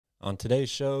On today's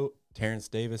show, Terrence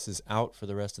Davis is out for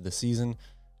the rest of the season.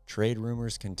 Trade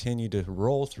rumors continue to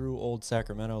roll through old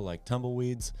Sacramento like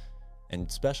tumbleweeds.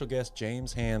 And special guest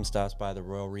James Ham stops by the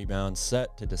Royal Rebounds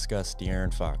set to discuss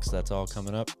De'Aaron Fox. That's all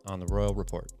coming up on the Royal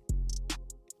Report.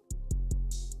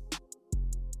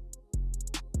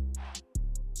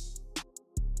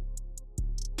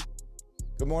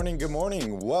 Good morning, good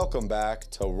morning. Welcome back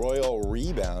to Royal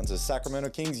Rebounds, a Sacramento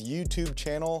Kings YouTube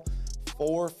channel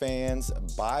for fans,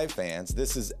 by fans.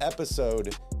 This is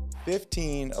episode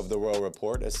 15 of the Royal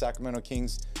Report, a Sacramento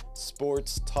Kings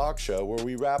sports talk show where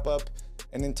we wrap up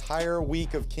an entire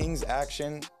week of Kings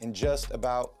action in just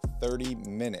about 30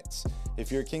 minutes.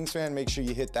 If you're a Kings fan, make sure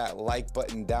you hit that like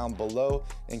button down below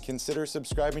and consider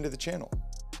subscribing to the channel.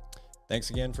 Thanks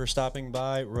again for stopping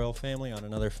by, Royal family, on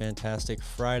another fantastic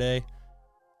Friday.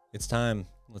 It's time.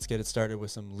 Let's get it started with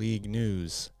some league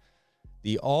news.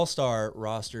 The All-Star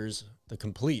rosters, the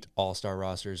complete All-Star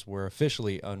rosters, were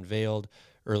officially unveiled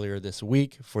earlier this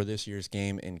week for this year's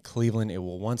game in Cleveland. It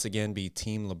will once again be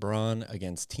Team LeBron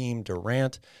against Team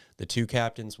Durant. The two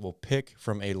captains will pick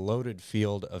from a loaded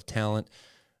field of talent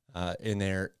in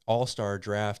their All-Star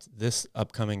draft this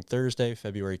upcoming Thursday,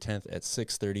 February 10th at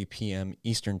 6:30 p.m.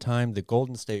 Eastern Time. The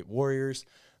Golden State Warriors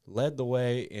led the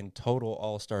way in total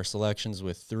All-Star selections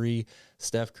with 3.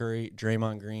 Steph Curry,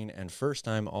 Draymond Green, and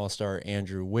first-time All-Star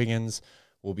Andrew Wiggins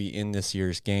will be in this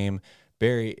year's game.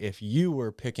 Barry, if you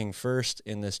were picking first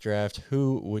in this draft,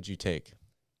 who would you take?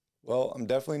 Well, I'm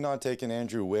definitely not taking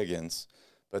Andrew Wiggins,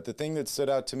 but the thing that stood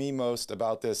out to me most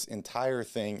about this entire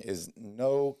thing is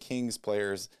no Kings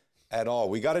players at all.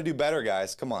 We got to do better,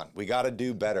 guys. Come on. We got to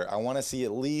do better. I want to see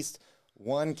at least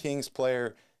one Kings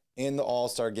player in the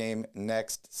All-Star game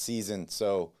next season.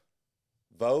 So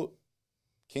vote.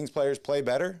 Kings players play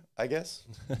better, I guess.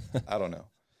 I don't know.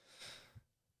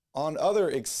 On other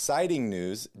exciting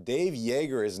news, Dave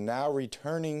Joerger is now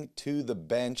returning to the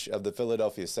bench of the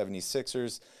Philadelphia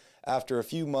 76ers after a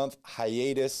few-month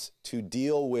hiatus to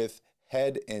deal with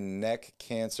head and neck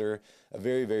cancer, a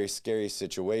very, very scary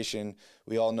situation.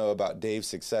 We all know about Dave's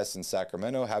success in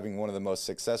Sacramento, having one of the most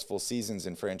successful seasons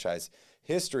in franchise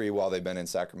history while they've been in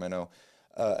Sacramento,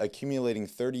 accumulating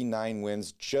 39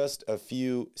 wins just a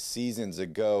few seasons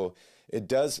ago. It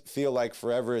does feel like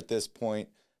forever at this point,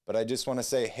 but I just want to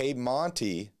say, hey,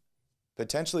 Monty,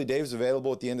 potentially Dave's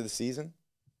available at the end of the season?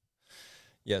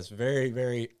 Yes, very,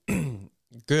 very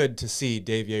good to see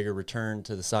Dave Joerger return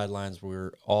to the sidelines.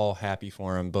 We're all happy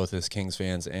for him, both as Kings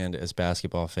fans and as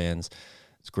basketball fans.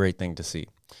 It's a great thing to see.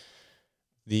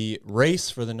 The race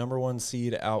for the #1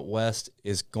 seed out west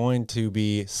is going to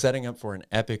be setting up for an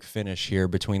epic finish here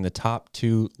between the top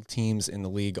 2 teams in the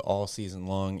league all season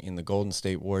long in the Golden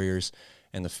State Warriors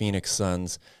and the Phoenix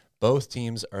Suns. Both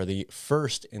teams are the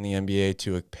first in the NBA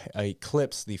to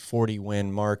eclipse the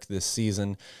 40-win mark this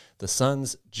season. The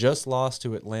Suns just lost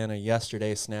to Atlanta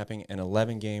yesterday, snapping an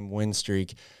 11-game win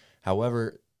streak.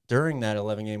 However, during that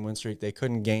 11-game win streak, they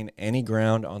couldn't gain any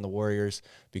ground on the Warriors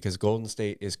because Golden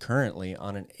State is currently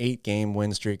on an 8-game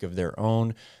win streak of their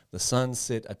own. The Suns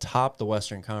sit atop the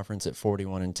Western Conference at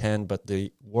 41-10, but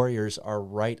the Warriors are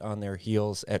right on their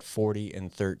heels at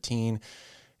 40-13.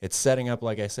 It's setting up,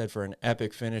 like I said, for an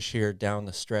epic finish here down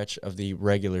the stretch of the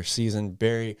regular season.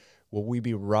 Barry, will we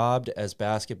be robbed as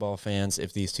basketball fans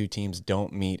if these two teams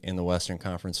don't meet in the Western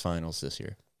Conference Finals this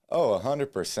year? Oh,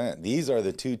 100%. These are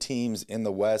the 2 teams in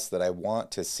the West that I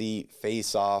want to see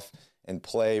face off and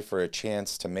play for a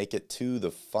chance to make it to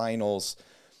the finals.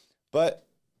 But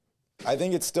I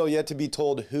think it's still yet to be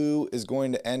told who is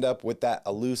going to end up with that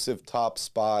elusive top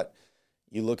spot.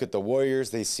 You look at the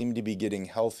Warriors, they seem to be getting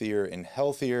healthier and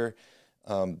healthier.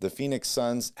 The Phoenix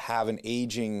Suns have an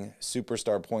aging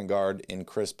superstar point guard in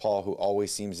Chris Paul, who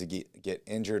always seems to get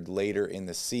injured later in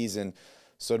the season.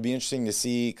 So it'd be interesting to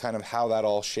see kind of how that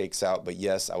all shakes out. But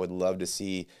yes, I would love to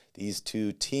see these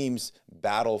 2 teams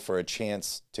battle for a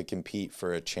chance to compete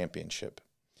for a championship.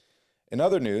 In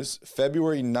other news,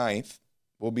 February 9th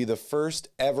will be the first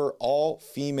ever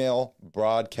all-female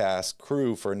broadcast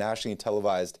crew for a nationally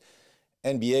televised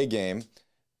NBA game.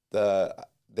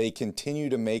 They continue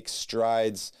to make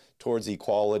strides towards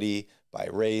equality by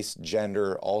race,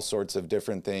 gender, all sorts of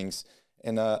different things.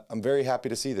 And I'm very happy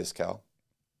to see this, Cal.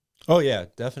 Oh, yeah,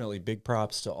 definitely. Big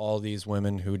props to all these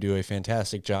women who do a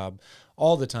fantastic job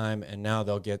all the time, and now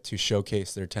they'll get to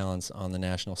showcase their talents on the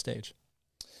national stage.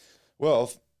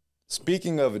 Well,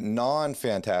 speaking of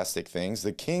non-fantastic things,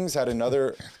 the Kings had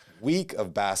another week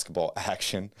of basketball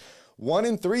action.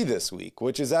 1-3 this week,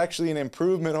 which is actually an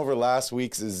improvement over last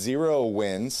week's 0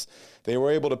 wins. They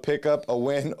were able to pick up a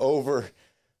win over,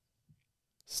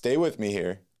 stay with me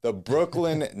here, the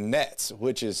Brooklyn Nets,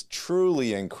 which is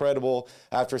truly incredible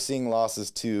after seeing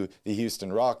losses to the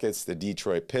Houston Rockets, the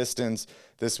Detroit Pistons.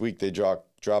 This week they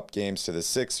dropped games to the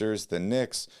Sixers, the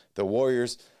Knicks, the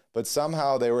Warriors, but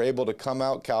somehow they were able to come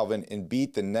out, Calvin, and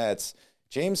beat the Nets.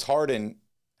 James Harden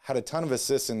had a ton of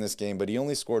assists in this game, but he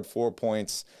only scored 4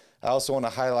 points. I also want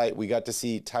to highlight we got to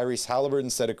see Tyrese Halliburton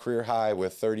set a career high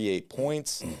with 38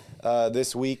 points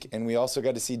this week, and we also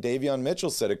got to see Davion Mitchell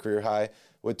set a career high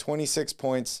with 26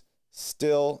 points.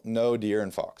 Still no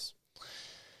De'Aaron Fox.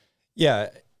 Yeah,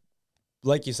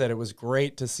 like you said, it was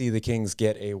great to see the Kings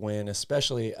get a win,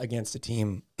 especially against a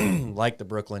team like the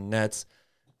Brooklyn Nets,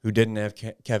 who didn't have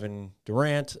Kevin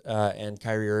Durant, and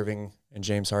Kyrie Irving and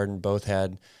James Harden both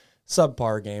had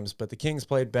subpar games, but the Kings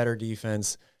played better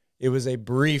defense. It was a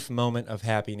brief moment of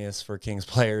happiness for Kings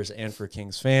players and for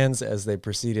Kings fans as they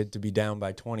proceeded to be down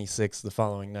by 26 the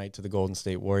following night to the Golden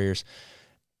State Warriors.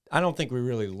 I don't think we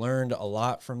really learned a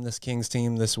lot from this Kings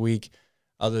team this week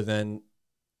other than,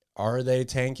 are they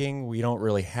tanking? We don't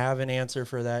really have an answer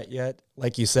for that yet.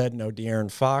 Like you said, no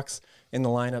De'Aaron Fox in the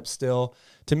lineup still.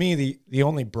 To me, the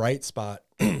only bright spot,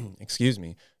 excuse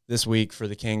me, this week for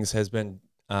the Kings has been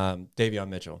Davion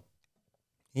Mitchell.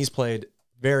 He's played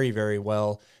very, very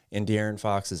well in De'Aaron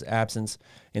Fox's absence.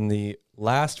 In the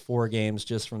last 4 games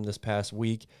just from this past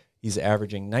week, he's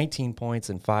averaging 19 points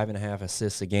and 5.5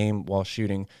 assists a game while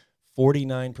shooting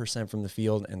 49% from the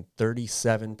field and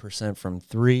 37% from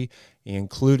 3. He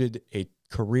included a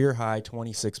career-high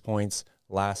 26 points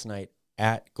last night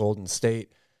at Golden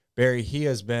State. Barry, he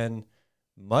has been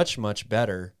much, much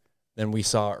better than we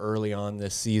saw early on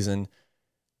this season.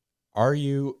 Are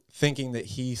you thinking that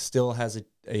he still has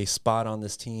a spot on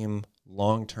this team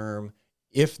long-term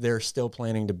if they're still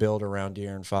planning to build around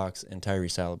De'Aaron Fox and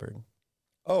Tyrese Halliburton?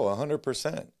 Oh,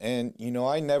 100%. And,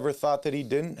 I never thought that he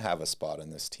didn't have a spot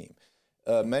in this team.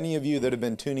 Many of you that have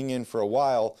been tuning in for a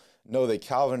while know that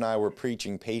Calvin and I were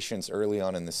preaching patience early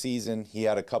on in the season. He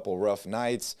had a couple rough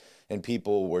nights, and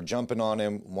people were jumping on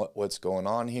him. What's going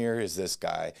on here? Is this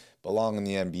guy belong in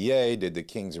the NBA? Did the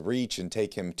Kings reach and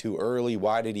take him too early?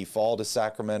 Why did he fall to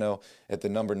Sacramento at the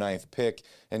number 9th pick?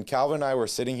 And Calvin and I were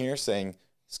sitting here saying,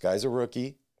 this guy's a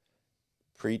rookie.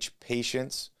 Preach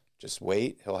patience. Just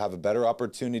wait. He'll have a better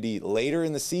opportunity later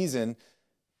in the season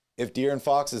if De'Aaron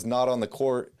Fox is not on the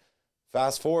court.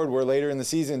 Fast forward, we're later in the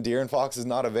season, De'Aaron Fox is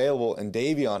not available, and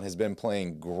Davion has been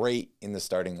playing great in the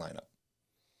starting lineup.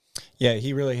 Yeah,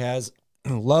 he really has.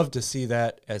 Love to see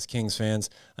that as Kings fans.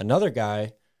 Another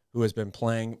guy who has been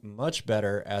playing much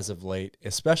better as of late,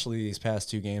 especially these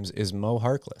past 2 games, is Mo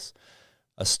Harkless.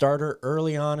 A starter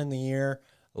early on in the year.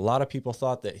 A lot of people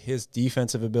thought that his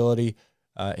defensive ability,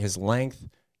 his length,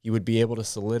 he would be able to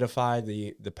solidify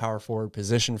the power forward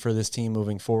position for this team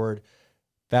moving forward.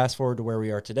 Fast forward to where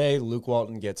we are today, Luke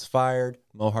Walton gets fired.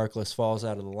 Mo Harkless falls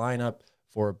out of the lineup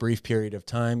for a brief period of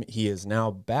time. He is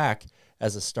now back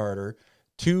as a starter.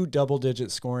 2 double-digit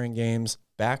scoring games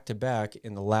back-to-back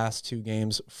in the last 2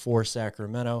 games for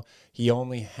Sacramento. He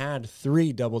only had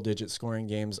 3 double-digit scoring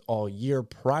games all year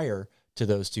prior to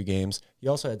those 2 games. He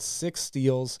also had 6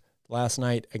 steals last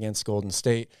night against Golden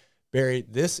State. Barry,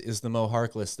 this is the Mo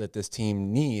Harkless that this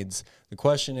team needs. The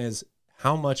question is,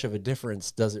 how much of a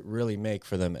difference does it really make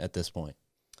for them at this point?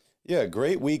 Yeah,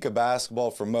 great week of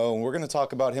basketball for Mo, and we're going to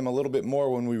talk about him a little bit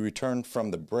more when we return from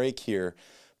the break here.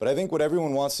 But I think what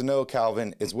everyone wants to know,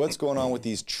 Calvin, is what's going on with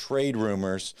these trade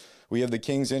rumors. We have the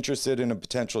Kings interested in a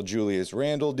potential Julius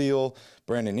Randle deal,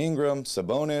 Brandon Ingram,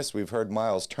 Sabonis. We've heard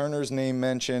Miles Turner's name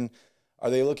mentioned.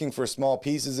 Are they looking for small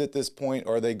pieces at this point,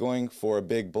 or are they going for a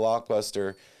big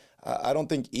blockbuster? I don't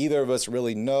think either of us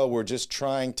really know. We're just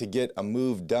trying to get a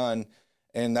move done,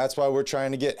 and that's why we're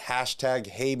trying to get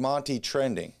 #HeyMonty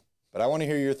trending. But I want to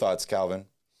hear your thoughts, Calvin.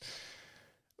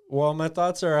 Well, my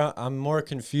thoughts are I'm more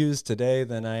confused today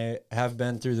than I have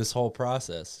been through this whole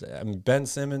process. I mean, Ben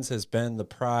Simmons has been the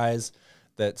prize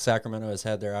that Sacramento has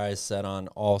had their eyes set on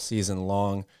all season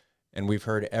long, and we've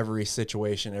heard every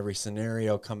situation, every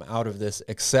scenario come out of this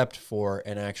except for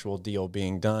an actual deal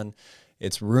being done.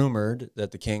 It's rumored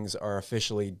that the Kings are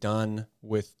officially done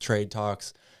with trade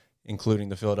talks, including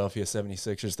the Philadelphia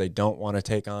 76ers. They don't want to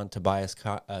take on Tobias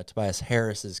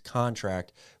Harris's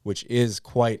contract, which is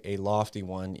quite a lofty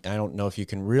one. I don't know if you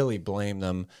can really blame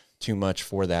them too much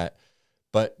for that.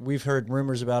 But we've heard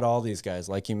rumors about all these guys.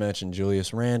 Like you mentioned,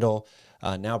 Julius Randle.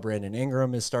 Now Brandon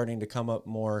Ingram is starting to come up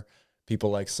more.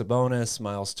 People like Sabonis,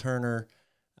 Miles Turner.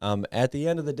 At the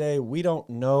end of the day, we don't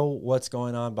know what's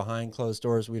going on behind closed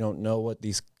doors. We don't know what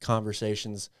these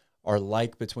conversations are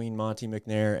like between Monty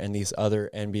McNair and these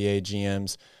other NBA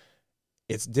GMs.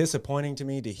 It's disappointing to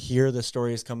me to hear the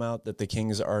stories come out that the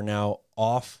Kings are now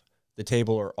off the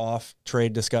table or off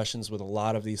trade discussions with a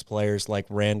lot of these players like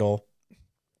Randle,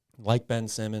 like Ben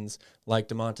Simmons, like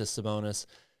Domantas Sabonis.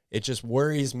 It just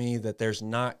worries me that there's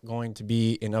not going to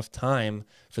be enough time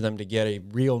for them to get a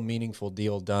real meaningful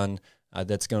deal done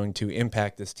that's going to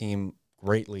impact this team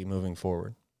greatly moving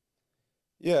forward.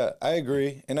 Yeah, I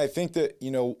agree. And I think that,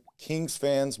 Kings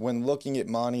fans, when looking at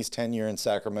Monty's tenure in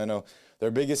Sacramento,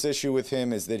 their biggest issue with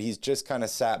him is that he's just kind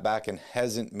of sat back and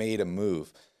hasn't made a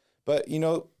move. But,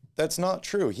 that's not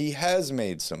true. He has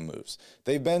made some moves.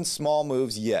 They've been small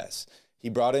moves, yes. He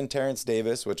brought in Terrence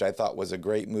Davis, which I thought was a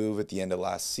great move at the end of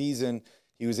last season.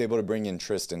 He was able to bring in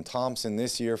Tristan Thompson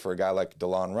this year for a guy like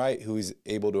DeLon Wright, who he's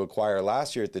able to acquire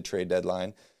last year at the trade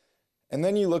deadline. And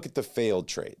then you look at the failed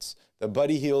trades. The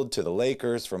Buddy Hield to the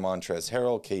Lakers for Montrezl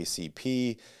Harrell,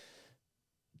 KCP.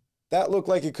 That looked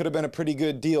like it could have been a pretty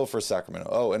good deal for Sacramento.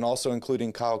 Oh, and also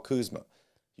including Kyle Kuzma.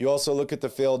 You also look at the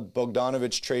failed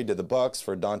Bogdanovich trade to the Bucks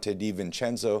for Dante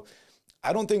DiVincenzo.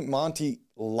 I don't think Monty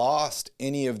lost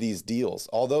any of these deals.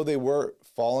 Although they were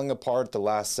falling apart at the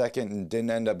last second and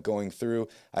didn't end up going through,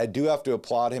 I do have to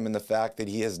applaud him in the fact that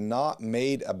he has not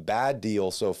made a bad deal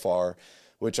so far,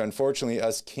 which unfortunately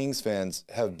us Kings fans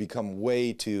have become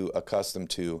way too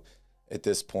accustomed to at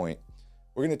this point.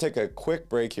 We're going to take a quick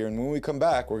break here, and when we come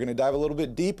back, we're going to dive a little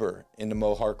bit deeper into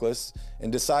Mo Harkless and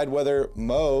decide whether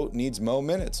Mo needs Mo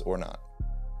minutes or not.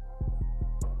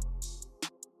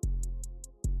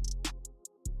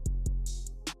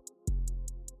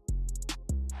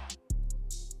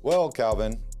 Well,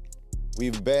 Calvin,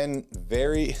 we've been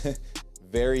very,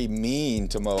 very mean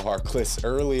to Mo Harkless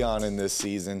early on in this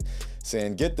season,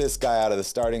 saying, get this guy out of the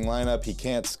starting lineup. He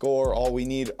can't score. All we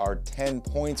need are 10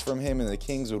 points from him, and the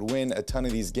Kings would win a ton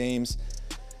of these games.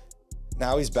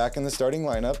 Now he's back in the starting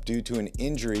lineup due to an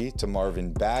injury to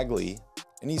Marvin Bagley,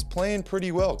 and he's playing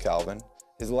pretty well, Calvin.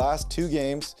 His last 2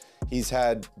 games, he's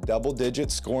had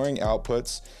double-digit scoring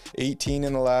outputs, 18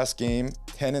 in the last game,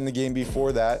 10 in the game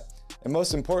before that, and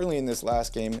most importantly in this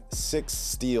last game, 6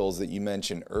 steals that you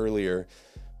mentioned earlier.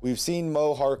 We've seen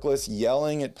Mo Harkless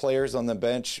yelling at players on the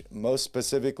bench, most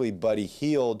specifically Buddy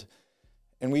Hield,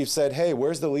 and we've said, hey,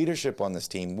 where's the leadership on this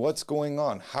team? What's going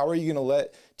on? How are you going to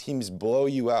let teams blow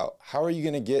you out? How are you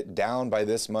going to get down by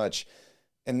this much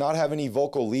and not have any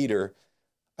vocal leader?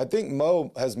 I think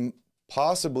Mo has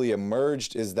possibly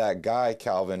emerged as that guy,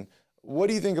 Calvin. What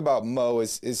do you think about Mo?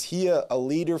 Is he a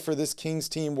leader for this Kings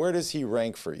team? Where does he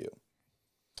rank for you?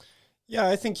 Yeah,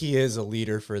 I think he is a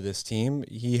leader for this team.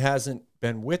 He hasn't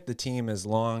been with the team as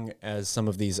long as some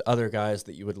of these other guys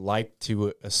that you would like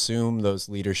to assume those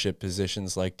leadership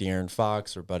positions like De'Aaron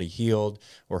Fox or Buddy Hield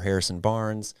or Harrison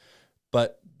Barnes.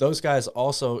 But those guys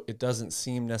also, it doesn't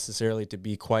seem necessarily to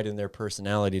be quite in their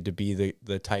personality to be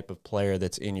the type of player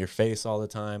that's in your face all the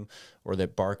time or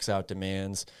that barks out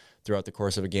demands throughout the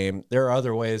course of a game. There are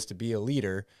other ways to be a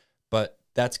leader, but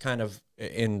that's kind of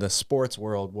in the sports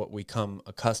world what we come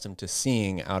accustomed to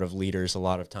seeing out of leaders a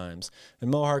lot of times.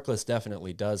 And Mo Harkless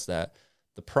definitely does that.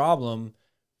 The problem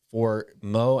for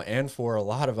Mo and for a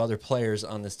lot of other players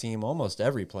on this team, almost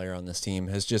every player on this team,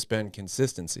 has just been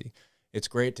consistency. It's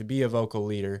great to be a vocal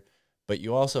leader, but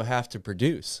you also have to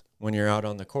produce when you're out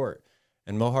on the court.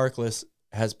 And Mo Harkless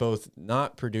has both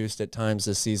not produced at times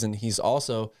this season. He's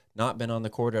also not been on the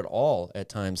court at all at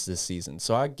times this season.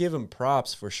 So I give him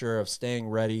props for sure of staying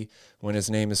ready when his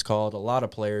name is called. A lot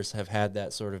of players have had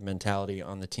that sort of mentality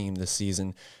on the team this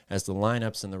season as the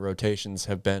lineups and the rotations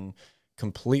have been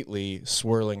completely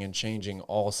swirling and changing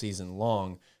all season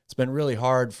long. It's been really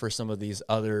hard for some of these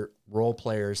other role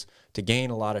players to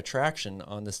gain a lot of traction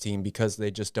on this team because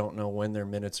they just don't know when their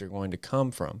minutes are going to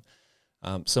come from.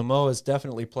 So Mo has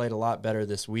definitely played a lot better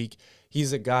this week.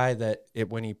 He's a guy that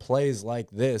when he plays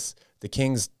like this, the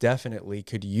Kings definitely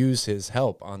could use his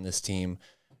help on this team.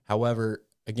 However,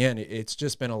 again, it's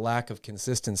just been a lack of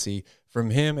consistency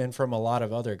from him and from a lot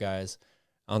of other guys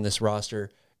on this roster,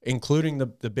 including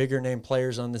the bigger name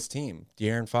players on this team.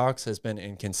 De'Aaron Fox has been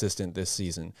inconsistent this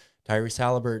season. Tyrese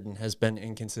Halliburton has been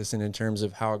inconsistent in terms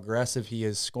of how aggressive he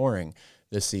is scoring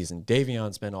this season.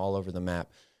 Davion's been all over the map.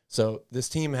 So this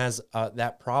team has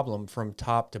that problem from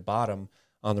top to bottom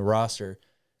on the roster.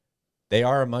 They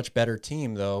are a much better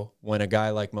team, though, when a guy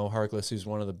like Mo Harkless, who's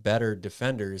one of the better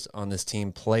defenders on this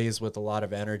team, plays with a lot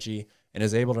of energy and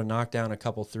is able to knock down a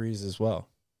couple threes as well.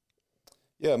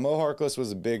 Yeah, Mo Harkless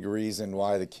was a big reason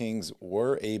why the Kings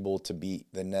were able to beat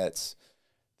the Nets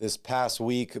this past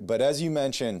week. But as you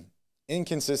mentioned,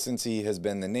 inconsistency has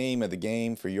been the name of the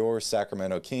game for your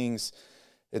Sacramento Kings.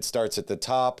 It starts at the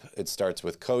top. It starts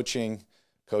with coaching.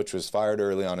 Coach was fired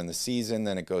early on in the season.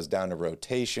 Then it goes down to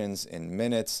rotations and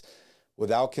minutes.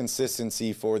 without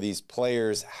consistency for these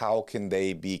players, how can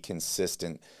they be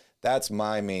consistent? That's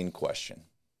my main question.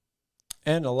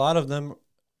 And a lot of them,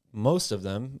 most of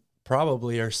them,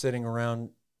 probably are sitting around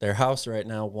their house right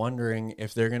now wondering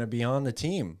if they're going to be on the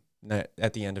team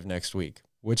at the end of next week,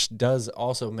 which does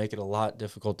also make it a lot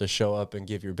difficult to show up and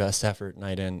give your best effort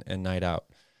night in and night out.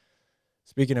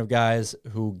 Speaking of guys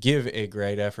who give a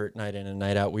great effort night in and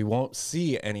night out, we won't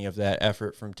see any of that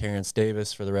effort from Terrence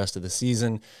Davis for the rest of the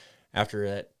season. After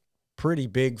that pretty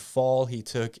big fall he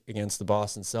took against the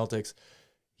Boston Celtics,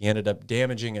 he ended up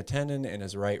damaging a tendon in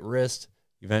his right wrist,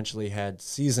 eventually had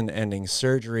season-ending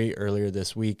surgery earlier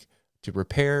this week to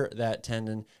repair that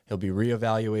tendon. He'll be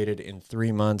reevaluated in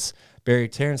 3 months. Barry,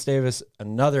 Terrence Davis,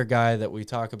 another guy that we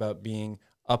talk about being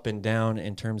up and down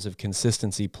in terms of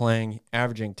consistency playing,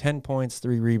 averaging 10 points,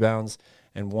 3 rebounds,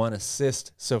 and 1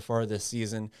 assist so far this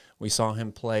season. We saw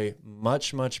him play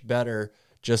much, much better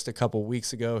just a couple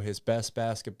weeks ago, his best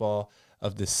basketball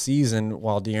of the season,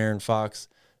 while De'Aaron Fox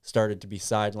started to be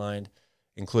sidelined,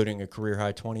 including a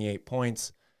career-high 28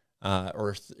 points,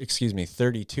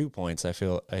 32 points, I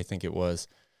think it was.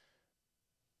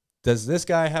 Does this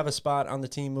guy have a spot on the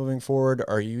team moving forward?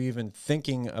 Are you even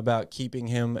thinking about keeping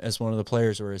him as one of the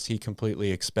players, or is he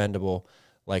completely expendable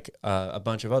like a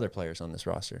bunch of other players on this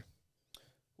roster?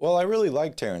 Well, I really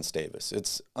like Terrence Davis.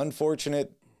 It's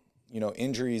unfortunate.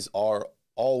 Injuries are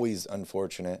always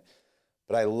unfortunate,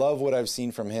 but I love what I've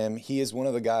seen from him. He is one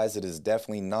of the guys that has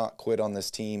definitely not quit on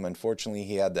this team. Unfortunately,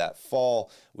 he had that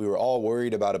fall. We were all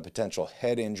worried about a potential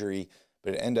head injury,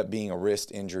 but it ended up being a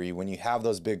wrist injury. When you have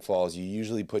those big falls, you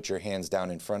usually put your hands down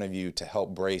in front of you to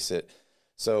help brace it.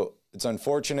 So it's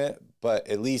unfortunate, but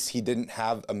at least he didn't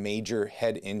have a major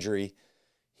head injury.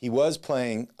 He was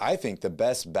playing, I think, the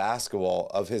best basketball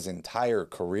of his entire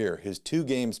career. His 2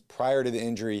 games prior to the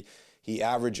injury, he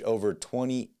averaged over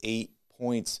 28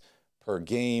 points per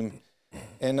game.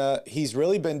 And he's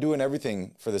really been doing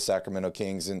everything for the Sacramento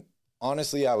Kings. And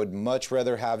honestly, I would much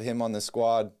rather have him on the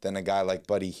squad than a guy like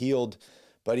Buddy Hield.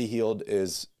 Buddy Hield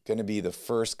is going to be the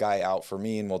first guy out for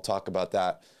me, and we'll talk about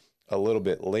that a little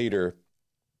bit later.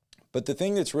 But the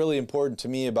thing that's really important to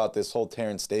me about this whole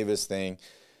Terrence Davis thing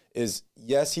is,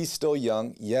 yes, he's still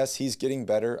young. Yes, he's getting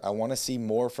better. I want to see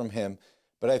more from him.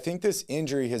 But I think this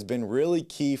injury has been really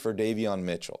key for Davion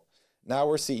Mitchell. Now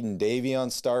we're seeing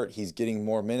Davion start. He's getting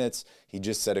more minutes. He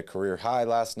just set a career high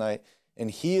last night, and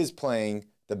he is playing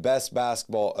the best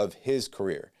basketball of his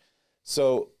career.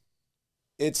 So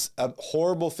it's a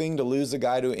horrible thing to lose a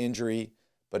guy to injury,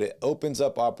 but it opens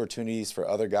up opportunities for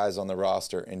other guys on the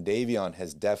roster, and Davion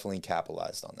has definitely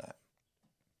capitalized on that.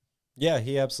 Yeah,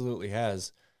 he absolutely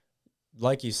has.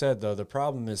 Like you said, though, the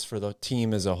problem is for the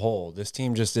team as a whole. This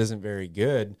team just isn't very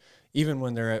good, even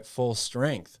when they're at full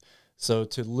strength. So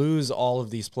to lose all of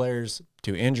these players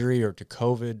to injury or to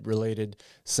COVID-related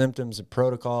symptoms and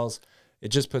protocols, it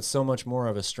just puts so much more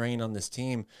of a strain on this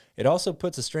team. It also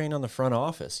puts a strain on the front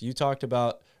office. You talked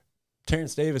about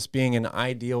Terrence Davis being an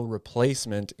ideal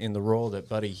replacement in the role that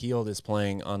Buddy Hield is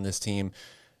playing on this team.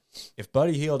 If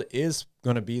Buddy Hield is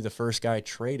going to be the first guy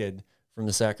traded from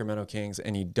the Sacramento Kings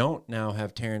and you don't now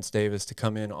have Terrence Davis to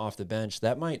come in off the bench,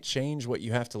 that might change what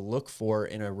you have to look for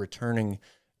in a returning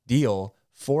deal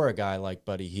for a guy like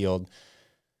Buddy Hield.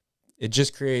 It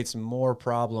just creates more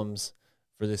problems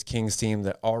for this Kings team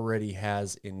that already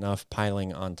has enough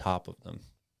piling on top of them.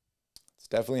 It's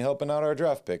definitely helping out our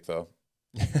draft pick, though.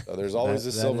 So there's always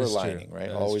a silver lining,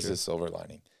 right? Always a silver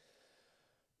lining.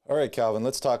 All right, Calvin,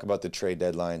 let's talk about the trade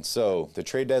deadline. So the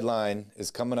trade deadline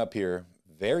is coming up here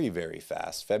very, very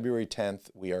fast. February 10th,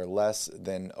 we are less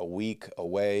than a week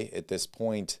away at this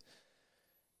point.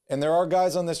 And there are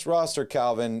guys on this roster,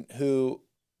 Calvin, who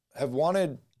have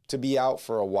wanted to be out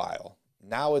for a while.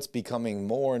 Now it's becoming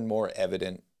more and more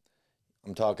evident.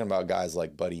 I'm talking about guys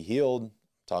like Buddy Hield,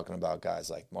 talking about guys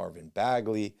like Marvin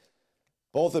Bagley.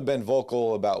 Both have been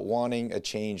vocal about wanting a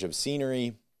change of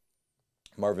scenery.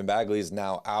 Marvin Bagley is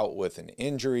now out with an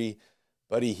injury.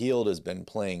 Buddy Hield has been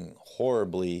playing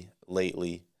horribly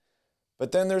lately.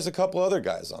 But then there's a couple other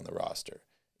guys on the roster.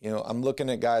 I'm looking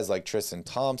at guys like Tristan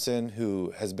Thompson,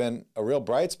 who has been a real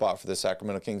bright spot for the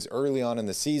Sacramento Kings early on in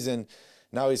the season.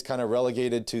 Now he's kind of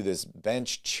relegated to this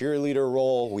bench cheerleader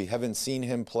role. We haven't seen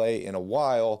him play in a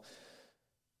while.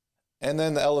 And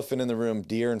then the elephant in the room,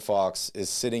 De'Aaron Fox, is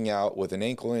sitting out with an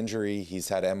ankle injury. He's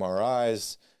had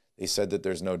MRIs. They said that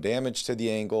there's no damage to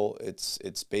the ankle.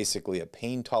 It's basically a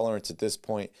pain tolerance at this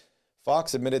point.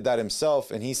 Fox admitted that himself,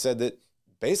 and he said that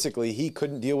basically he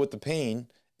couldn't deal with the pain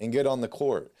and get on the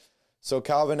court. So,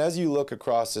 Calvin, as you look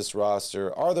across this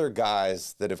roster, are there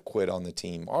guys that have quit on the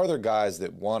team? Are there guys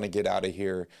that want to get out of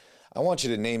here? I want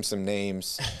you to name some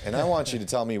names, and I want you to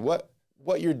tell me what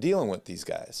you're dealing with these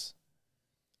guys.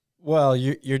 Well,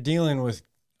 you're dealing with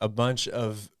a bunch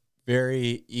of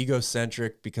very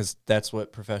egocentric, because that's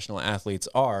what professional athletes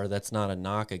are. That's not a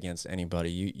knock against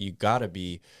anybody. You got to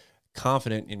be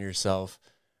confident in yourself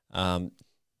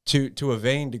to a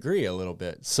vain degree a little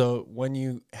bit. So when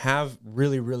you have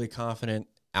really, really confident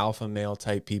alpha male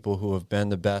type people who have been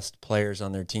the best players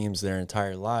on their teams their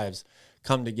entire lives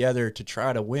come together to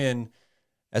try to win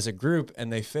as a group,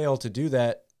 and they fail to do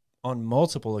that on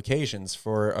multiple occasions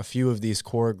for a few of these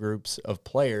core groups of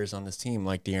players on this team,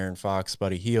 like De'Aaron Fox,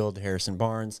 Buddy Hield, Harrison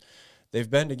Barnes. They've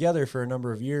been together for a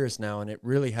number of years now, and it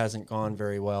really hasn't gone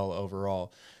very well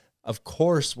overall. Of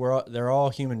course, they're all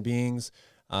human beings.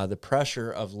 The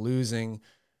pressure of losing,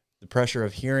 the pressure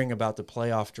of hearing about the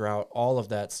playoff drought, all of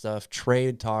that stuff,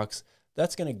 trade talks,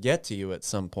 that's going to get to you at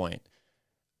some point.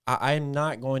 I'm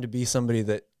not going to be somebody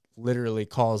that literally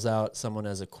calls out someone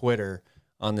as a quitter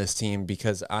on this team,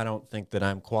 because I don't think that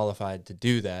I'm qualified to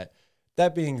do that.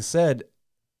 That being said,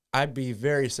 I'd be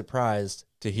very surprised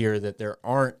to hear that there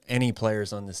aren't any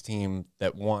players on this team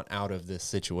that want out of this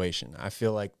situation. I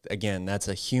feel like, again, that's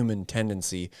a human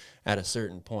tendency at a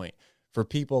certain point. For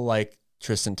people like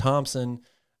Tristan Thompson,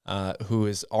 who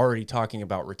is already talking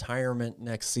about retirement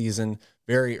next season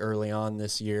very early on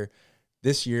this year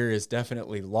is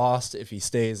definitely lost if he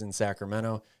stays in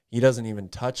Sacramento. He doesn't even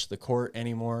touch the court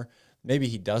anymore. Maybe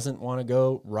he doesn't want to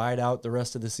go ride out the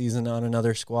rest of the season on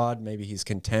another squad. Maybe he's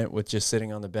content with just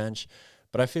sitting on the bench.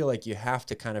 But I feel like you have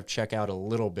to kind of check out a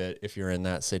little bit if you're in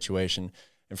that situation.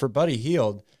 And for Buddy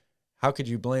Hield, how could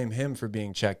you blame him for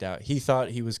being checked out? He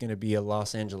thought he was going to be a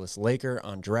Los Angeles Laker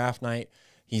on draft night.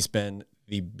 He's been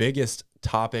the biggest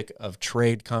topic of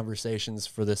trade conversations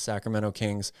for the Sacramento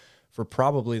Kings for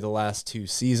probably the last 2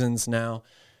 seasons now.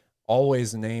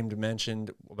 Always mentioned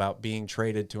about being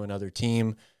traded to another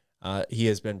team. He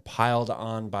has been piled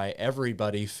on by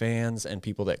everybody, fans and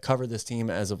people that cover this team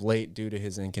as of late, due to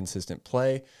his inconsistent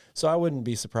play. So I wouldn't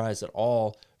be surprised at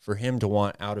all for him to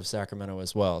want out of Sacramento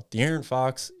as well. De'Aaron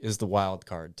Fox is the wild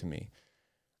card to me.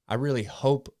 I really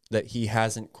hope that he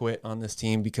hasn't quit on this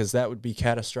team, because that would be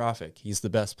catastrophic. He's the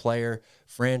best player,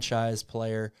 franchise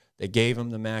player. They gave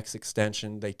him the max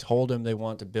extension. They told him they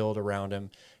want to build around him.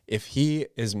 If he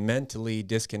is mentally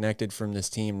disconnected from this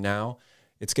team now,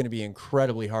 it's going to be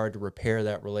incredibly hard to repair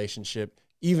that relationship,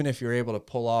 even if you're able to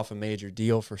pull off a major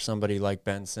deal for somebody like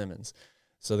Ben Simmons.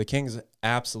 So the Kings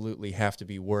absolutely have to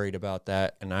be worried about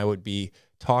that, and I would be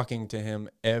talking to him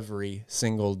every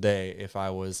single day if I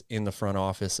was in the front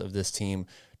office of this team,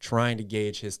 trying to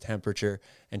gauge his temperature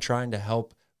and trying to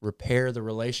help repair the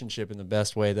relationship in the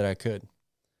best way that I could.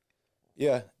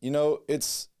 Yeah,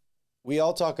 we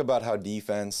all talk about how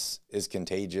defense is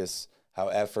contagious, how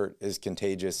effort is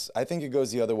contagious. I think it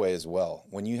goes the other way as well.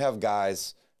 When you have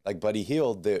guys like Buddy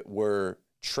Hield that were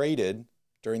traded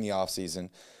during the offseason,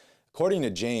 according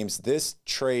to James, this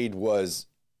trade was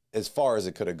as far as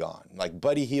it could have gone. Like,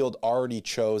 Buddy Hield already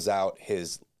chose out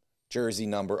his jersey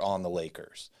number on the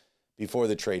Lakers before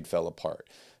the trade fell apart.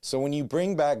 So when you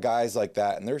bring back guys like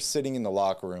that and they're sitting in the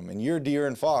locker room and you're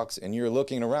De'Aaron Fox and you're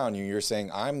looking around you, you're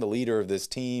saying, I'm the leader of this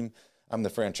team, I'm the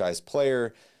franchise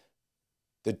player,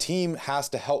 the team has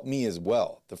to help me as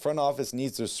well. The front office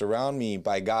needs to surround me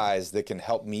by guys that can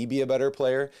help me be a better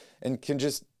player and can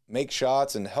just make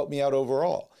shots and help me out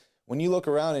overall. When you look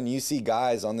around and you see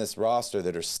guys on this roster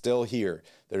that are still here,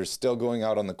 that are still going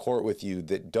out on the court with you,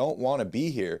 that don't want to be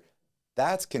here,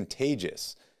 that's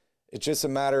contagious. It's just a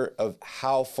matter of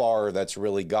how far that's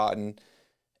really gotten,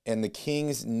 and the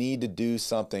Kings need to do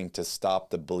something to stop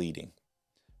the bleeding.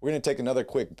 We're going to take another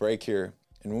quick break here,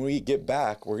 and when we get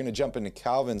back, we're going to jump into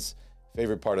Calvin's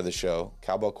favorite part of the show,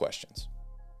 Cowbell Questions.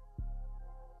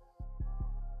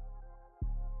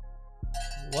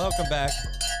 Welcome back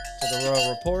to the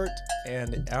Royal Report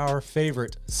and our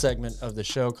favorite segment of the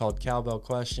show called Cowbell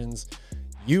Questions.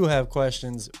 You have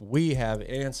questions, we have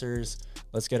answers.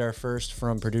 Let's get our first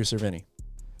from producer Vinny.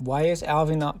 Why is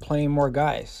Alvin not playing more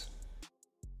guys?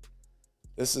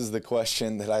 This is the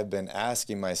question that I've been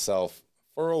asking myself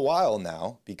for a while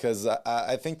now, because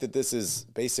I think that this is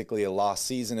basically a lost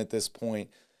season at this point.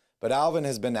 But Alvin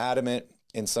has been adamant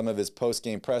in some of his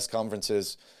post-game press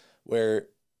conferences where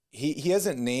he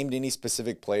hasn't named any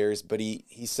specific players, but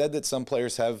he said that some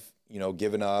players have,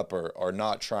 given up or are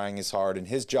not trying as hard. And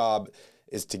his job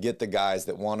is to get the guys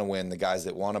that want to win, the guys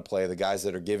that want to play, the guys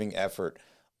that are giving effort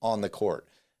on the court.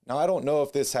 Now, I don't know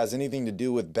if this has anything to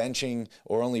do with benching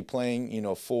or only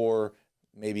playing, 4,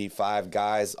 maybe 5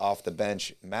 guys off the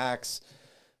bench max,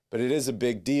 but it is a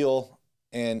big deal.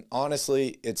 And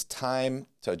honestly, it's time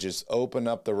to just open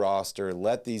up the roster,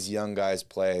 let these young guys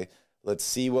play. Let's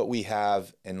see what we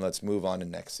have, and let's move on to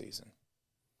next season.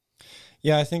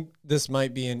 Yeah, I think this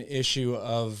might be an issue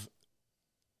of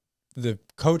the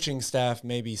coaching staff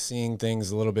maybe seeing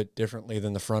things a little bit differently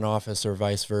than the front office or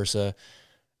vice versa.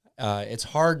 It's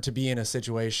hard to be in a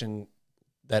situation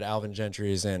that Alvin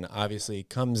Gentry is in. Obviously, he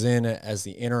comes in as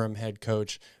the interim head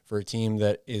coach for a team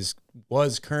that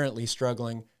was currently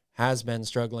struggling, has been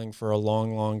struggling for a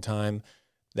long, long time.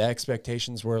 The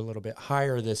expectations were a little bit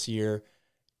higher this year,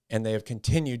 and they have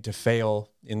continued to fail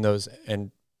in those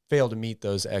and fail to meet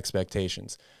those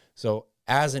expectations. So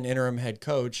as an interim head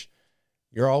coach,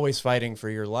 you're always fighting for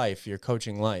your life, your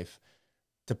coaching life.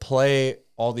 To play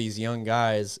all these young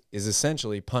guys is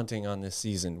essentially punting on this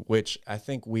season, which I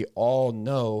think we all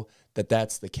know that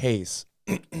that's the case.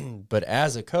 But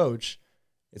as a coach,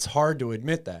 it's hard to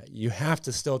admit that. You have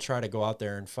to still try to go out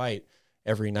there and fight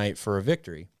every night for a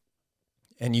victory.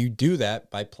 And you do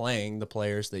that by playing the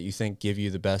players that you think give you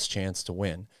the best chance to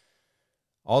win.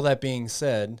 All that being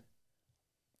said,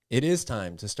 it is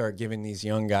time to start giving these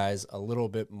young guys a little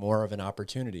bit more of an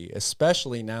opportunity,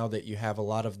 especially now that you have a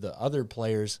lot of the other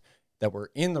players that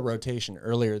were in the rotation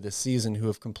earlier this season who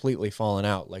have completely fallen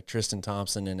out, like Tristan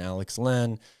Thompson and Alex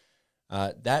Len.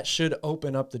 That should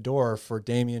open up the door for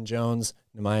Davion Jones,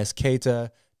 Neemias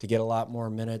Queta to get a lot more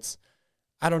minutes.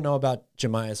 I don't know about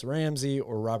Jemias Ramsey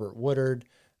or Robert Woodard,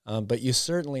 but you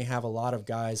certainly have a lot of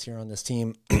guys here on this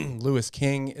team. Louis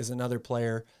King is another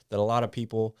player that a lot of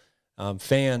people,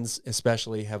 fans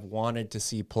especially, have wanted to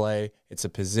see play. It's a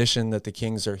position that the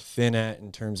Kings are thin at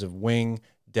in terms of wing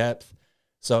depth.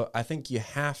 So I think you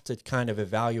have to kind of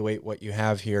evaluate what you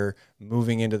have here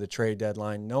moving into the trade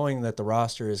deadline, knowing that the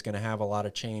roster is going to have a lot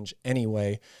of change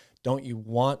anyway. Don't you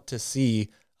want to see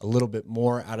a little bit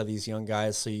more out of these young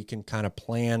guys so you can kind of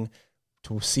plan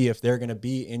to see if they're going to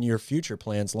be in your future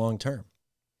plans long term?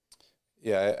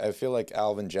 Yeah, I feel like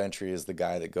Alvin Gentry is the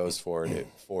guy that goes for it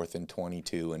at 4th and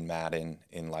 22 and Madden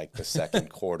in like the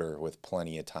second quarter with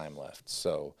plenty of time left.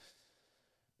 So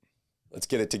let's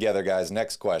get it together, guys.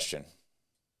 Next question.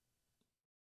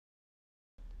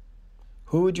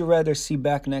 Who would you rather see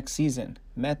back next season,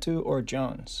 Metu or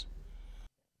Jones?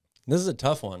 This is a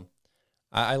tough one.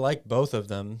 I like both of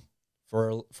them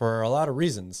for a lot of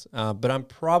reasons, but I'm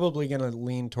probably going to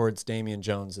lean towards Davion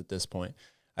Jones at this point.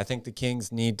 I think the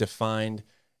Kings need to find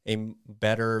a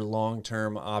better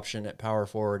long-term option at power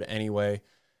forward anyway.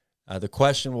 The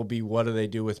question will be, what do they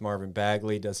do with Marvin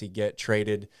Bagley? Does he get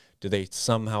traded? Do they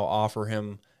somehow offer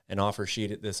him an offer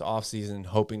sheet at this offseason,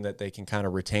 hoping that they can kind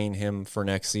of retain him for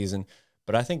next season?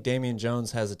 But I think Davion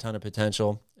Jones has a ton of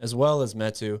potential, as well as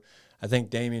Metu. I think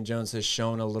Davion Jones has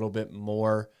shown a little bit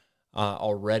more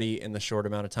already in the short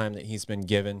amount of time that he's been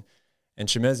given. And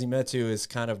Chimezie Metu is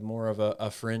kind of more of a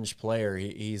fringe player.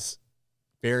 He's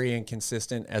very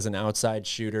inconsistent as an outside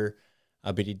shooter,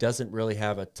 but he doesn't really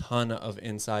have a ton of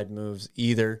inside moves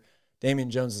either. Davion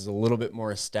Jones is a little bit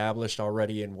more established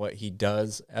already in what he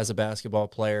does as a basketball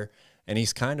player, and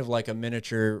he's kind of like a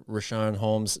miniature Richaun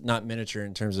Holmes, not miniature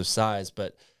in terms of size,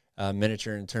 but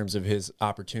miniature in terms of his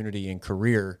opportunity and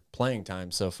career playing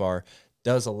time so far.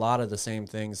 Does a lot of the same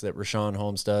things that Richaun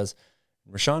Holmes does.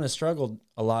 Richaun has struggled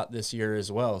a lot this year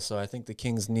as well, so I think the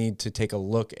Kings need to take a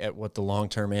look at what the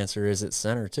long-term answer is at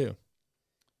center too.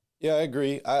 Yeah, I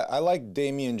agree. I like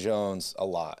Davion Jones a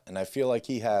lot, and I feel like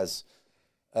he has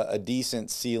a decent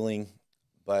ceiling,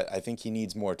 but I think he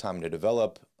needs more time to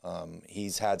develop.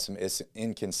 He's had some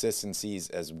inconsistencies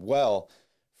as well.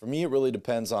 For me, it really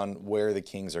depends on where the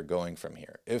Kings are going from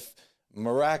here. If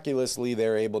miraculously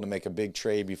they're able to make a big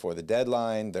trade before the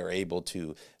deadline, they're able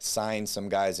to sign some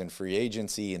guys in free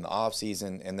agency in the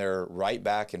offseason, and they're right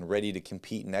back and ready to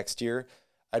compete next year,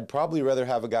 I'd probably rather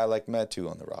have a guy like Metu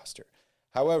on the roster.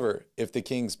 However, if the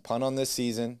Kings punt on this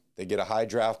season, they get a high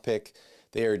draft pick,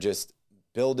 they are just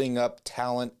building up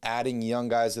talent, adding young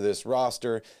guys to this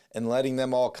roster, and letting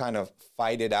them all kind of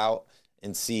fight it out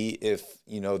and see if,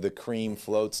 the cream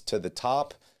floats to the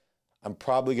top, I'm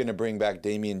probably going to bring back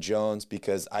Davion Jones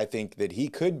because I think that he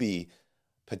could be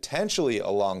potentially a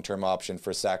long-term option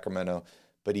for Sacramento,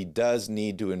 but he does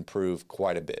need to improve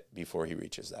quite a bit before he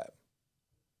reaches that.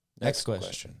 Next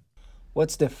question.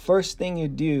 What's the first thing you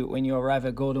do when you arrive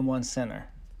at Golden One Center?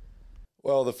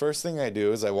 Well, the first thing I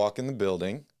do is I walk in the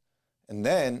building, and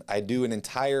then I do an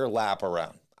entire lap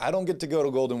around. I don't get to go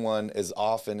to Golden One as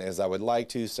often as I would like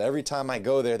to, so every time I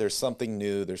go there, there's something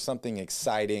new, there's something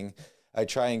exciting. I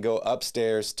try and go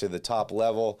upstairs to the top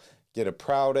level, get a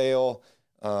Proud Ale,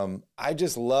 I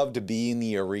just love to be in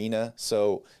the arena.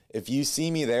 So if you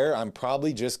see me there, I'm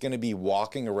probably just going to be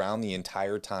walking around the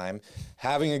entire time,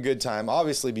 having a good time,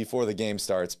 obviously before the game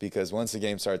starts, because once the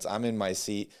game starts, I'm in my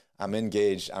seat, I'm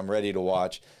engaged, I'm ready to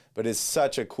watch. But it's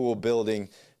such a cool building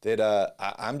that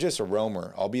I'm just a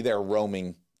roamer. I'll be there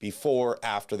roaming before,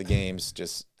 after the games,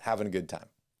 just having a good time.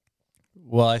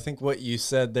 Well, I think what you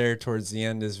said there towards the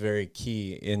end is very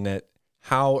key in that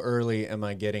how early am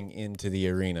I getting into the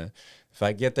arena? If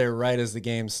I get there right as the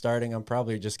game's starting, I'm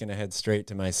probably just going to head straight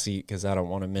to my seat because I don't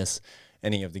want to miss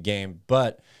any of the game.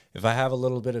 But if I have a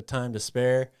little bit of time to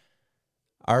spare,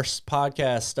 our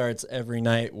podcast starts every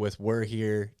night with "We're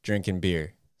here drinking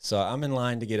beer." So I'm in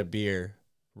line to get a beer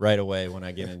right away when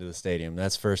I get into the stadium.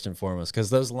 That's first and foremost because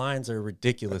those lines are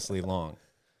ridiculously long.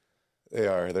 They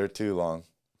are. They're too long.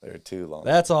 They're too long.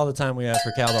 That's all the time we have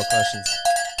for Cowbell Questions.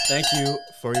 Thank you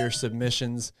for your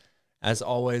submissions. As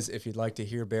always, if you'd like to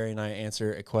hear Barry and I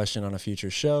answer a question on a future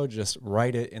show, just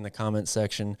write it in the comment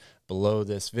section below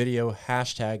this video.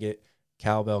 Hashtag it,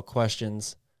 Cowbell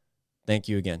Questions. Thank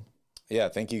you again. Yeah,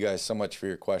 thank you guys so much for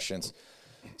your questions.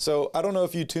 So I don't know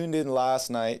if you tuned in last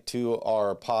night to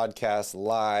our podcast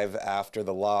live after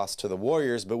the loss to the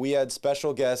Warriors, but we had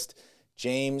special guest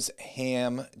James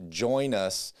Ham join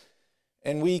us.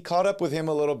 And we caught up with him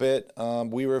a little bit.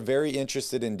 We were very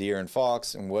interested in De'Aaron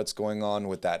Fox and what's going on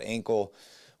with that ankle.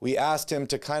 We asked him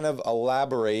to kind of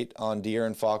elaborate on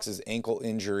De'Aaron Fox's ankle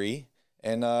injury.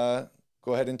 And go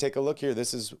ahead and take a look here.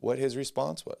 This is what his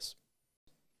response was.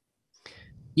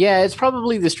 Yeah, it's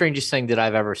probably the strangest thing that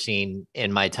I've ever seen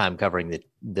in my time covering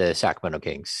the Sacramento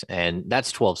Kings. And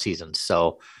that's 12 seasons.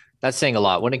 So that's saying a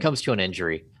lot when it comes to an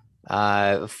injury.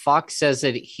 Fox says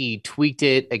that he tweaked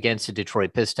it against the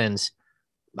Detroit Pistons.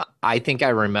 I think I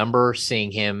remember seeing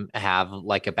him have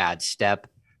like a bad step.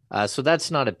 So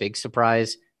that's not a big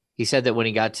surprise. He said that when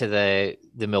he got to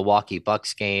the Milwaukee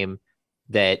Bucks game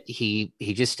that he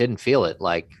just didn't feel it.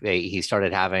 Like he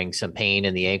started having some pain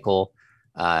in the ankle.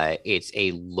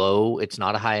 It's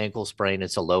not a high ankle sprain.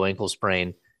 It's a low ankle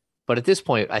sprain. But at this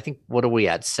point, I think, what are we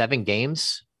at? 7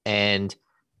 games? And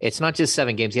it's not just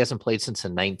 7 games. He hasn't played since the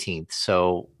 19th.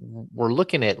 So we're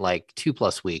looking at like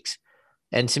 2+ weeks.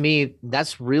 And to me,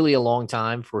 that's really a long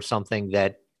time for something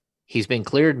that he's been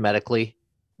cleared medically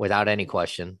without any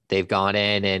question. They've gone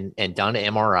in and done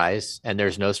MRIs, and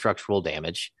there's no structural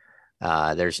damage.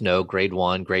 There's no grade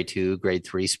 1, grade 2, grade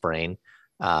 3 sprain.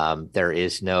 There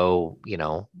is no,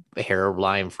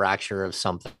 hairline fracture of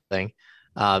something.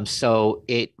 So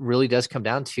it really does come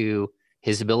down to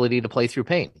his ability to play through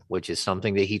pain, which is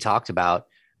something that he talked about,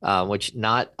 which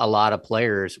not a lot of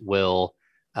players will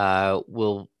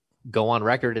go on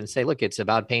record and say, look, it's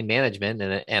about pain management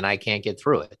and I can't get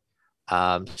through it.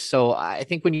 So I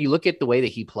think when you look at the way that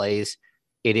he plays,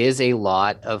 it is a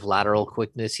lot of lateral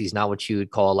quickness. He's not what you would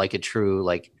call like a true,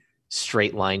 like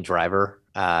straight line driver.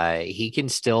 He can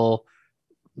still,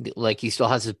 he still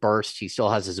has his burst. He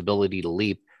still has his ability to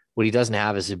leap. What he doesn't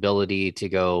have is his ability to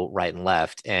go right and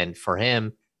left. And for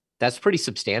him, that's pretty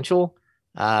substantial.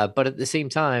 But at the same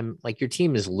time, like your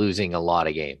team is losing a lot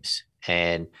of games.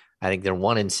 And I think they're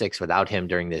 1-6 without him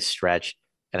during this stretch.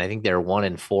 And I think they're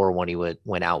 1-4 when he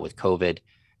went out with COVID.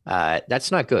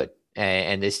 That's not good.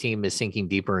 And this team is sinking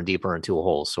deeper and deeper into a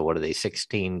hole. So what are they,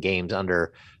 16 games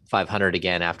under 500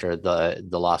 again after the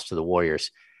loss to the Warriors?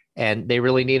 And they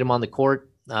really need him on the court.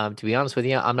 To be honest with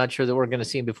you, I'm not sure that we're going to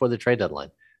see him before the trade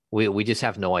deadline. We just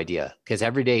have no idea because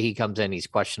every day he comes in, he's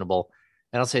questionable.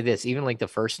 And I'll say this, even like the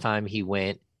first time he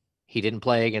didn't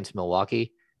play against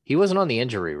Milwaukee. He wasn't on the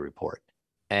injury report.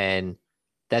 And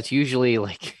that's usually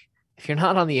like, if you're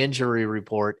not on the injury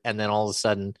report and then all of a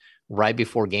sudden right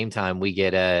before game time, we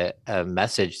get a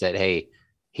message that, hey,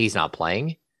 he's not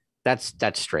playing. That's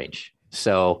strange.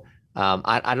 So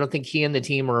I don't think he and the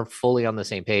team are fully on the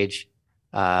same page.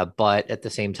 But at the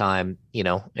same time,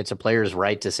 it's a player's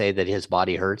right to say that his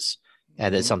body hurts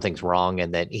and that something's wrong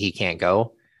and that he can't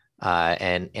go.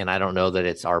 And I don't know that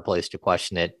it's our place to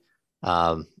question it.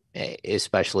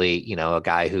 Especially, a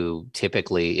guy who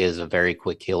typically is a very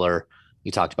quick healer.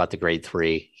 You talked about the grade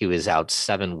 3. He was out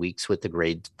 7 weeks with the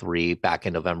grade 3 back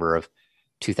in November of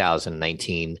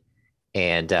 2019.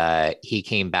 And he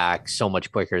came back so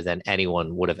much quicker than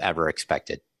anyone would have ever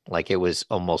expected. Like it was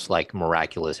almost like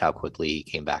miraculous how quickly he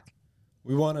came back.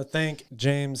 We want to thank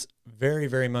James very,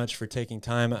 very much for taking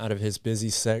time out of his busy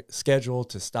schedule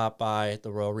to stop by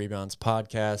the Royal Rebounds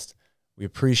podcast. We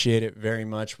appreciate it very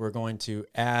much. We're going to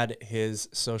add his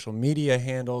social media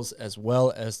handles as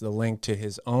well as the link to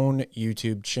his own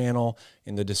YouTube channel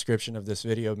in the description of this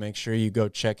video. Make sure you go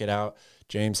check it out.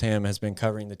 James Ham has been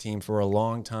covering the team for a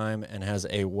long time and has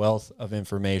a wealth of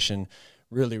information.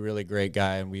 Really, really great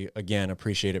guy, and we, again,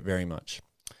 appreciate it very much.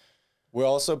 We're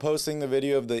also posting the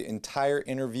video of the entire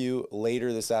interview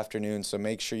later this afternoon, so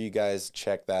make sure you guys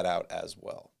check that out as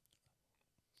well.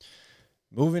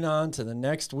 Moving on to the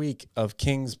next week of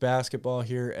Kings basketball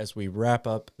here as we wrap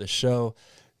up the show.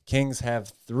 Kings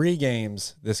have 3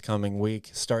 games this coming week.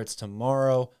 Starts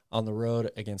tomorrow on the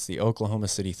road against the Oklahoma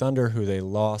City Thunder, who they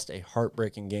lost a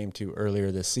heartbreaking game to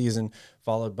earlier this season,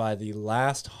 followed by the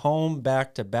last home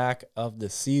back-to-back of the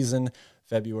season,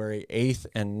 February 8th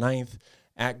and 9th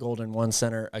at Golden One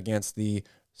Center against the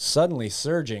suddenly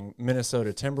surging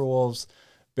Minnesota Timberwolves.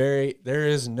 Barry, there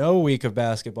is no week of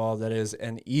basketball that is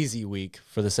an easy week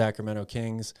for the Sacramento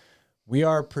Kings. We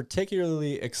are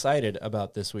particularly excited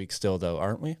about this week still, though,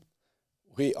 aren't we?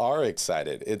 We are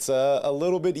excited. It's a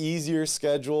little bit easier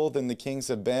schedule than the Kings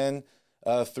have been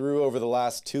through over the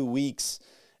last 2 weeks,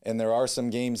 and there are some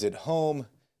games at home.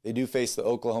 They do face the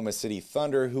Oklahoma City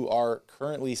Thunder, who are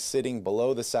currently sitting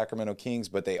below the Sacramento Kings,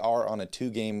 but they are on a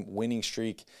 2-game winning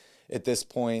streak at this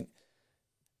point.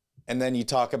 And then you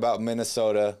talk about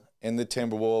Minnesota and the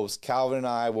Timberwolves. Calvin and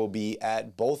I will be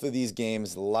at both of these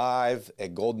games live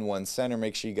at Golden One Center.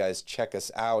 Make sure you guys check us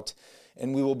out.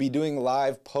 And we will be doing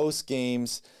live post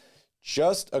games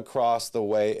just across the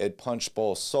way at Punch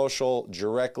Bowl Social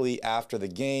directly after the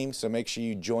game. So make sure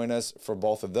you join us for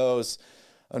both of those.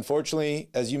 Unfortunately,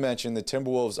 as you mentioned, the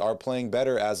Timberwolves are playing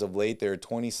better as of late. They're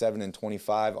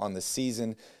 27-25 on the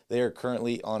season. They are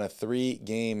currently on a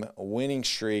 3-game winning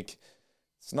streak.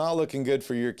 It's not looking good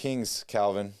for your Kings,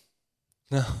 Calvin.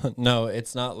 No,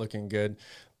 it's not looking good.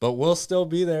 But we'll still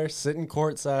be there sitting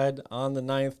courtside on the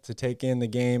 9th to take in the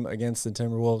game against the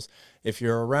Timberwolves. If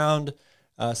you're around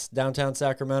downtown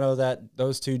Sacramento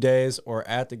those 2 days or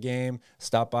at the game,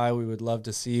 stop by. We would love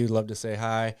to see you, love to say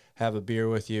hi, have a beer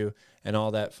with you, and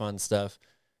all that fun stuff.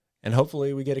 And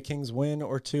hopefully we get a Kings win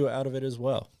or 2 out of it as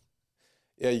well.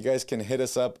 Yeah, you guys can hit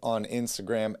us up on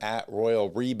Instagram at Royal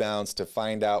Rebounds to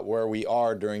find out where we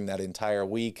are during that entire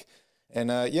week. And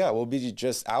yeah, we'll be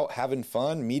just out having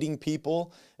fun, meeting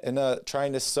people, and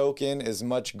trying to soak in as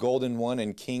much Golden One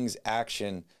and Kings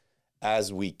action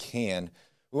as we can.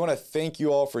 We want to thank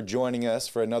you all for joining us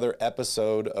for another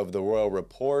episode of the Royal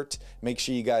Report. Make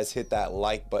sure you guys hit that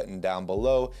like button down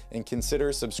below and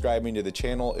consider subscribing to the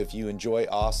channel if you enjoy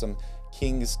awesome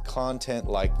Kings content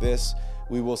like this.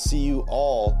 We will see you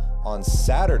all on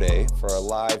Saturday for a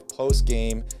live post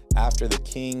game after the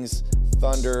Kings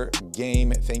Thunder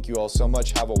game. Thank you all so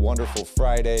much. Have a wonderful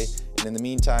Friday. And in the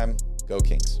meantime, go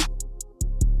Kings.